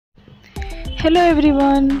Hello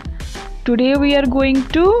everyone. Today we are going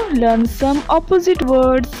to learn some opposite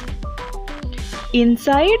words.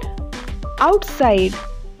 Inside, outside.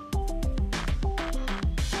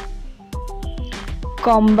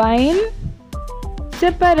 Combine,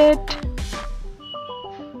 separate.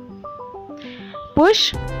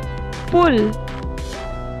 Push, pull.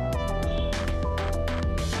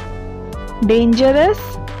 Dangerous,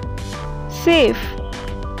 safe.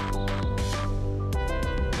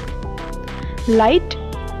 Light,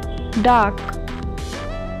 dark.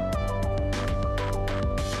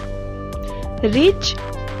 Rich,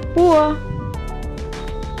 poor.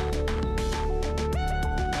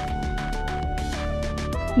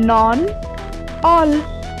 None, all.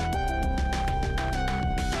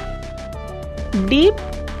 Deep,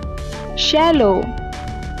 shallow.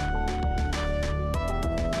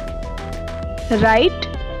 Right,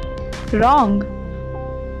 wrong.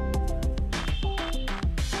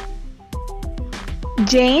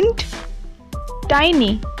 Giant,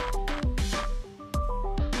 tiny.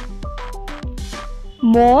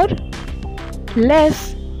 More,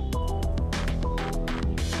 less.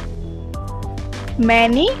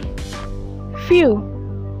 Many, few.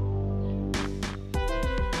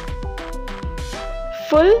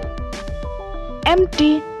 Full,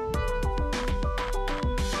 empty.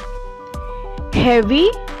 Heavy,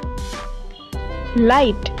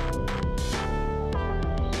 light.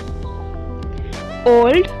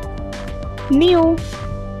 Old, new.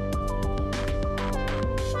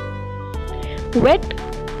 Wet,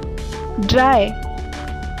 dry.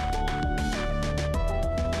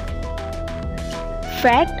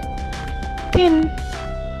 Fat, thin.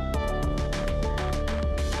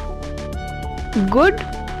 Good,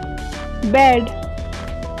 bad.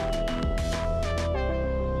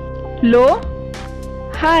 Low,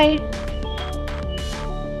 high.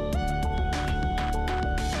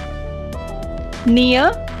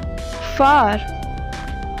 Near, far.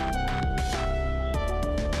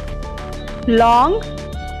 Long,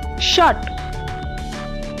 short.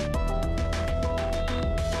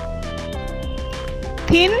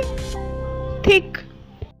 Thin, thick.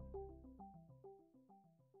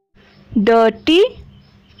 Dirty,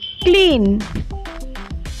 clean.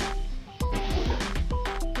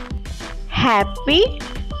 Happy,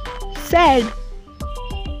 sad.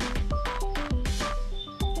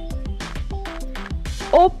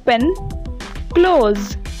 Open,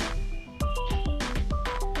 close.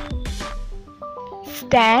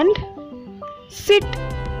 Stand, sit.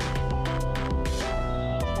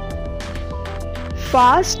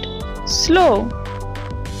 Fast, slow.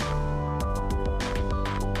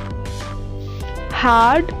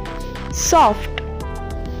 Hard, soft.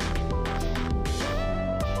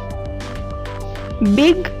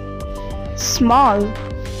 Big, small.